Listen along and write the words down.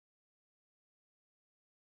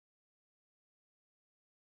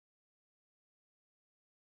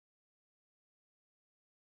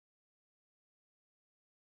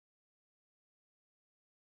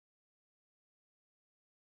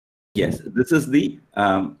Yes, this is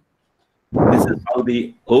how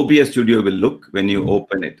the OBS Studio will look when you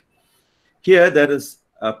open it. Here there is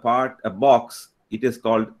a box. It is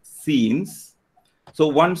called Scenes. So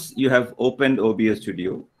once you have opened OBS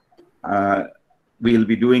Studio, we'll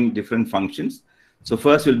be doing different functions. So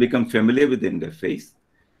first you'll become familiar with the interface.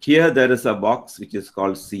 Here there is a box which is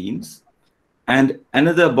called Scenes, and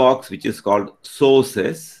another box which is called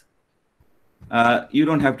Sources. You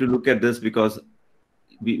don't have to look at this because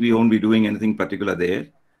we won't be doing anything particular there.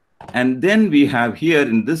 And then we have here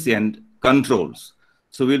in this end controls.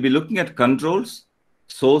 So we'll be looking at controls,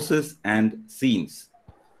 sources, and scenes.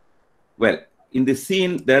 Well, in the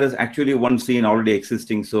scene, there is actually one scene already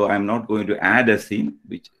existing, so I'm not going to add a scene,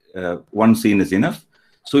 which one scene is enough.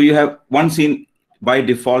 So you have one scene by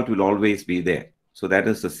default will always be there. So that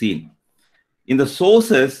is the scene. In the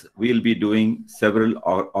sources, we'll be doing several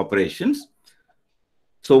operations.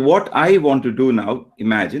 So what I want to do now,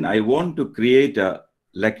 imagine I want to create a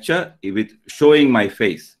lecture with showing my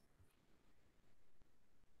face.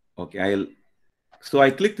 Okay, so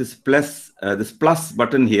I click this plus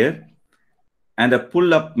button here, and a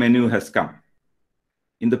pull-up menu has come.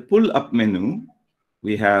 In the pull-up menu,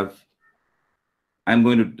 we have, I'm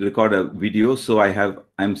going to record a video. So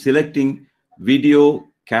I'm selecting video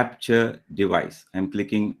capture device. I'm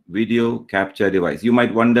clicking video capture device. You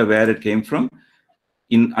might wonder where it came from.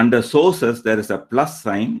 Under sources, there is a plus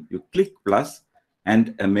sign. You click plus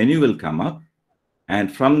and a menu will come up.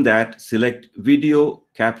 And from that, select video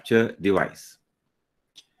capture device.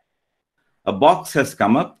 A box has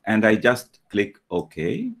come up and I just click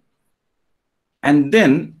OK. And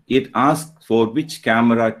then it asks for which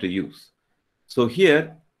camera to use. So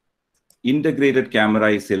here, integrated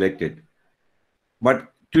camera is selected.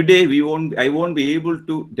 But today, I won't be able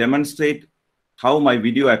to demonstrate how my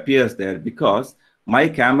video appears there because my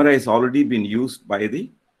camera has already been used by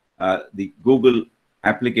the Google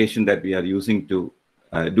application that we are using to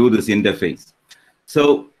do this interface.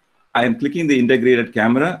 So I am clicking the integrated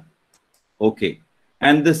camera. Okay.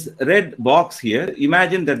 And this red box here,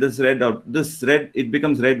 imagine that this red, it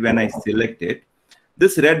becomes red when I select it.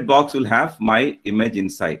 This red box will have my image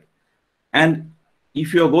inside. And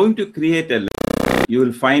if you're going to create a, you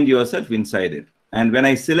will find yourself inside it. And when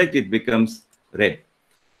I select, it becomes red.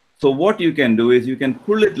 So what you can do is you can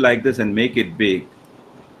pull it like this and make it big.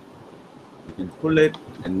 You can pull it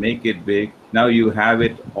and make it big. Now you have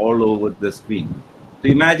it all over the screen. So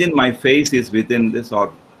imagine my face is within this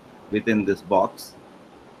or within this box,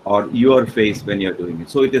 or your face when you're doing it.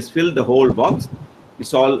 So it has filled the whole box.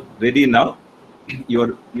 It's all ready now.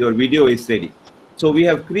 Your video is ready. So we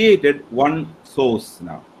have created one source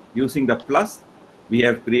now. Using the plus, we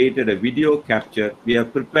have created a video capture. We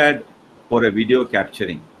have prepared for a video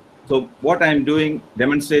capturing. So what I'm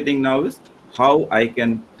demonstrating now is how I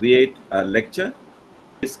can create a lecture.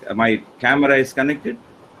 My camera is connected.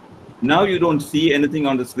 Now you don't see anything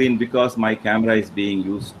on the screen because my camera is being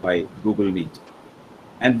used by Google Meet.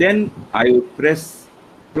 And then I would press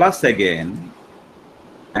plus again.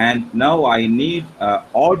 And now I need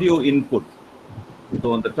audio input.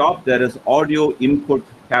 So on the top, there is audio input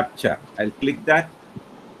capture. I'll click that.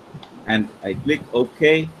 And I click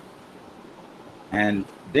OK. And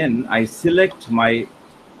then I select my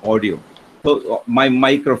audio, so my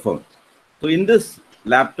microphone. So in this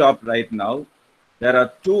laptop right now, there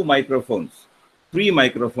are three microphones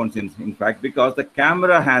in fact, because the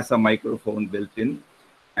camera has a microphone built in.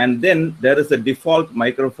 And then there is a default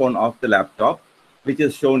microphone of the laptop, which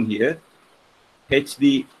is shown here.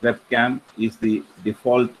 HD webcam is the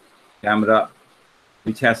default camera,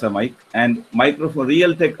 which has a mic. And microphone,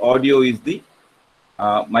 Realtek audio is the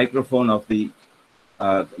microphone of the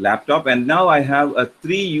laptop. And now I have a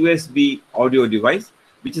 3 USB audio device,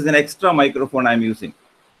 which is an extra microphone I'm using.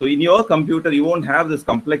 So in your computer, you won't have this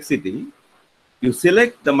complexity. You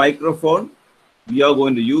select the microphone you are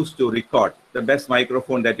going to use to record. The best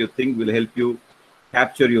microphone that you think will help you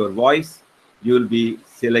capture your voice, you will be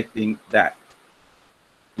selecting that.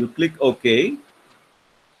 You click OK,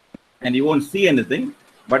 and you won't see anything,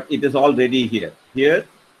 but it is all ready here. Here,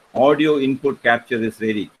 audio input capture is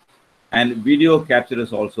ready. And video capture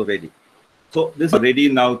is also ready. So this is ready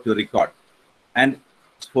now to record. And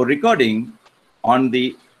for recording, on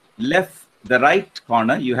the right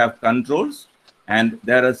corner, you have controls, and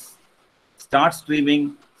there is start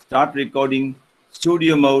streaming, start recording,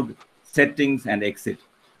 studio mode, settings, and exit.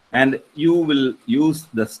 And you will use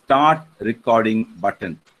the start recording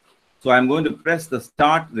button. So I'm going to press the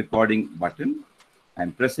start recording button.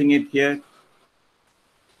 I'm pressing it here,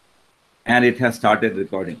 and it has started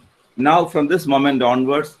recording. Now, from this moment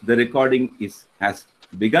onwards, the recording has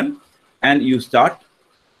begun, and you start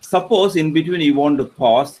suppose in between you want to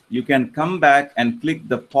pause, you can come back and click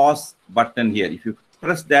the pause button here. If you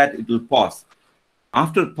press that, it will pause.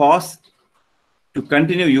 After pause, to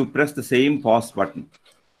continue, you press the same pause button.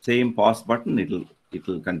 Same pause button, it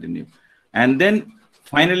will continue. And then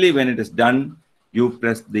finally, when it is done, you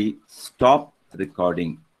press the stop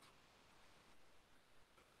recording.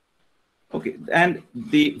 Okay, and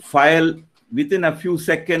the file, within a few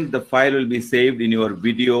seconds, the file will be saved in your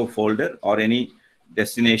video folder or any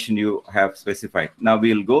destination you have specified. Now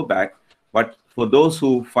we'll go back, but for those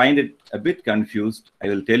who find it a bit confused, I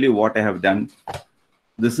will tell you what I have done.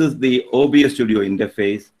 This is the OBS Studio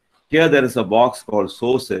interface. Here there is a box called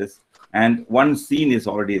sources, and one scene is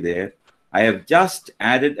already there. I have just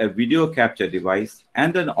added a video capture device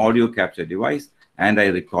and an audio capture device, and I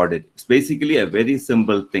recorded. It's basically a very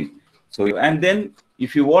simple thing. So, and then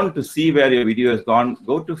if you want to see where your video has gone,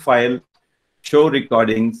 go to File, Show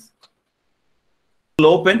Recordings,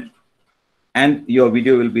 open, and your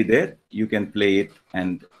video will be there. You can play it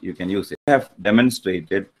and you can use it. I have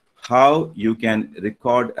demonstrated how you can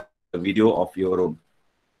record a video of your own.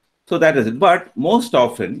 So that is it. But most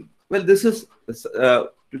often, well, this is,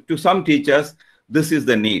 to some teachers, this is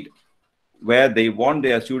the need, where they want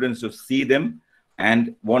their students to see them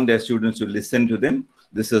and want their students to listen to them.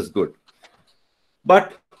 This is good.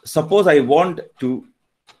 But suppose I want to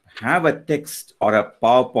have a text or a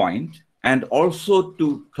PowerPoint and also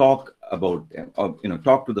to talk about them, or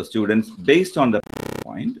talk to the students based on the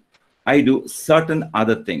PowerPoint, I do certain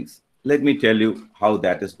other things. Let me tell you how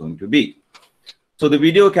that is going to be. So the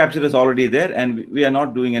video capture is already there, and we are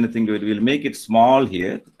not doing anything to it. We'll make it small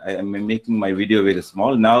here. I am making my video very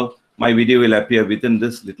small. Now my video will appear within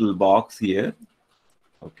this little box here.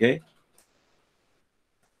 Okay.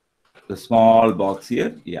 The small box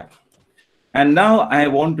here. Yeah. And now I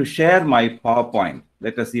want to share my PowerPoint.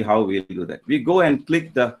 Let us see how we'll do that. We go and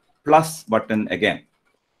click the plus button again.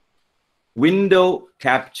 Window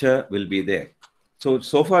capture will be there.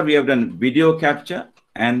 So far we have done video capture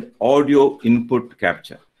and audio input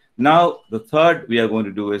capture. Now the third we are going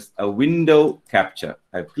to do is a window capture.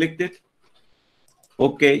 I've clicked it.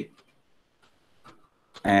 Okay.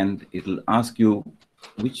 And it will ask you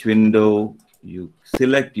which window. You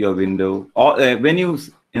select your window, or when you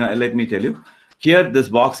let me tell you, here this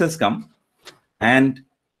box has come, and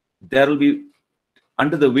there will be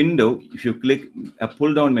under the window, if you click, a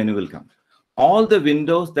pull down menu will come. All the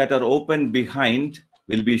windows that are open behind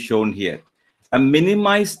will be shown here. A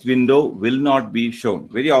minimized window will not be shown.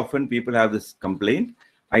 Very often people have this complaint.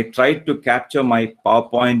 I tried to capture my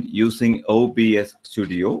PowerPoint using OBS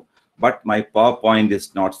Studio, but my PowerPoint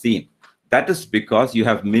is not seen. That is because you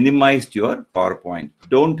have minimized your PowerPoint.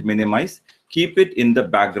 Don't minimize. Keep it in the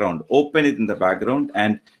background. Open it in the background,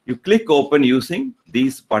 and you click open using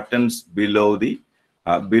these buttons below the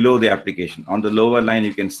application. On the lower line,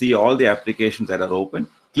 you can see all the applications that are open.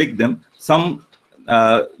 Click them. Some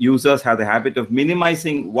users have the habit of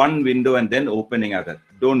minimizing one window and then opening other.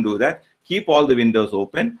 Don't do that. Keep all the windows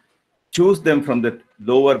open. Choose them from the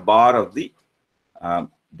lower bar of the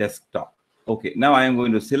desktop. Okay. Now I am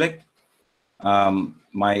going to select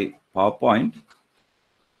my PowerPoint.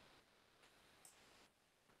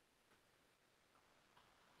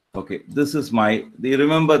 Okay, this is my, you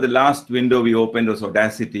remember the last window we opened was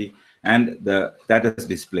Audacity, and that is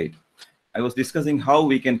displayed. I was discussing how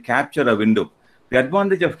we can capture a window. The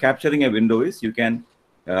advantage of capturing a window is you can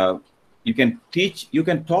talk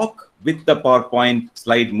with the PowerPoint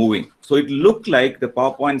slide moving. So it look like the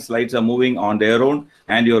PowerPoint slides are moving on their own,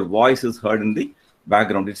 and your voice is heard in the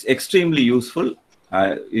background. It's extremely useful.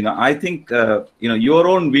 I think your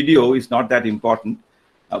own video is not that important,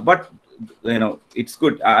 but it's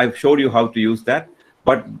good. I've showed you how to use that,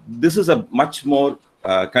 but this is a much more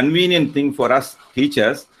convenient thing for us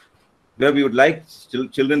teachers, where we would like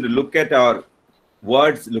children to look at our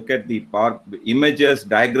words, look at the images,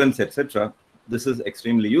 diagrams, etc. This is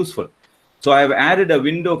extremely useful. So I have added a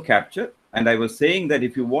window capture, and I was saying that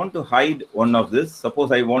if you want to hide one of this,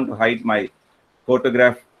 suppose I want to hide my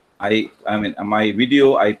photograph, my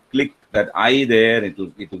video, I click that eye there, it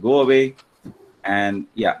will go away, and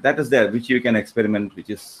yeah, that is there, which you can experiment, which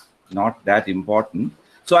is not that important.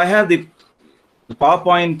 So I have the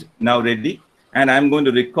PowerPoint now ready, and I'm going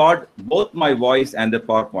to record both my voice and the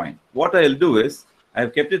PowerPoint. What I'll do is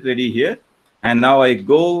I've kept it ready here, and now I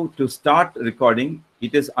go to start recording.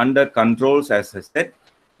 It is under controls, as I said.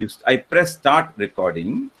 I press start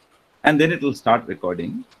recording, and then it will start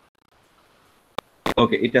recording.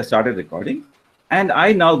 Okay, it has started recording, and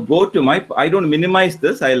I now go to my, I don't minimize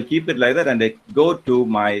this, I'll keep it like that, and I go to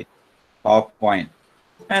my PowerPoint,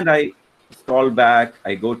 and I scroll back,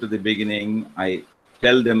 I go to the beginning, I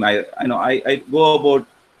tell them, I go about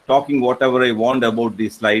talking whatever I want about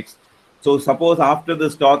these slides. So suppose after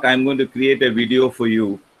this talk, I'm going to create a video for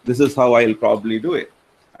you. This is how I'll probably do it.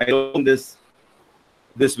 I'll open this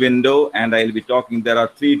window and I'll be talking. There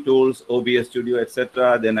are 3 tools, OBS Studio,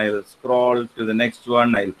 etc. Then I'll scroll to the next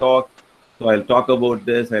one. I'll talk. So I'll talk about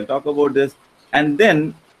this. I'll talk about this. And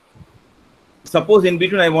then suppose in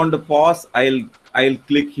between I want to pause, I'll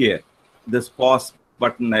click here. This pause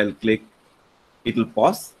button, I'll click. It'll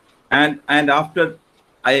pause. And after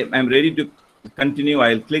I'm ready to continue,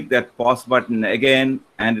 I'll click that pause button again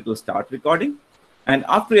and it will start recording. And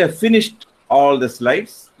after you have finished all the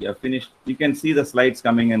slides, you can see the slides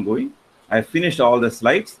coming and going. I've finished all the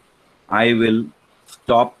slides. I will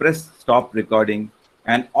press stop recording,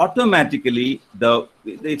 and automatically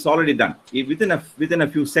it's already done. Within a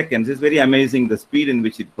few seconds, it's very amazing the speed in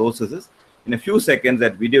which it processes. In a few seconds,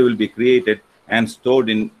 that video will be created and stored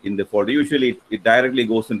in the folder. Usually it directly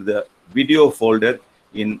goes into the video folder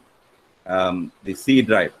in the C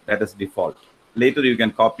drive. That is default. Later you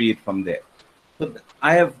can copy it from there. So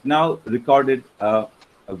I have now recorded a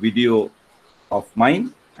video of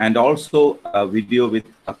mine and also a video with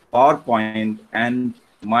a PowerPoint and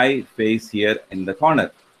my face here in the corner.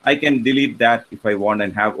 I can delete that if I want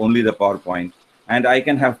and have only the PowerPoint, and I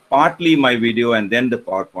can have partly my video and then the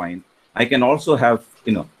PowerPoint. I can also have,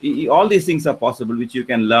 all these things are possible, which you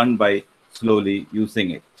can learn by slowly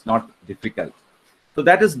using it. It's not difficult. So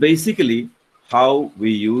that is basically how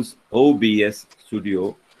we use OBS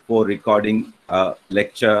Studio for recording a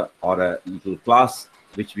lecture or a little class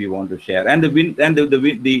which we want to share. And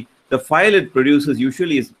the file it produces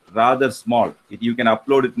usually is rather small. You can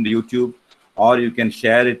upload it into YouTube, or you can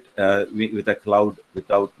share it with a cloud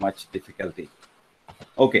without much difficulty.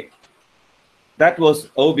 Okay, that was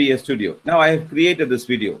OBS Studio. Now I have created this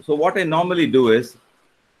video. So what I normally do is,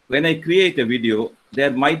 when I create a video,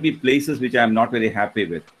 there might be places which I'm not very happy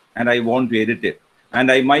with, and I want to edit it. And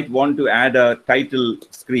I might want to add a title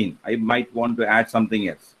screen. I might want to add something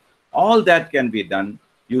else. All that can be done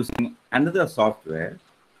using another software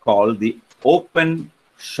called the Open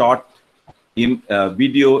Shot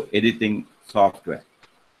video editing software.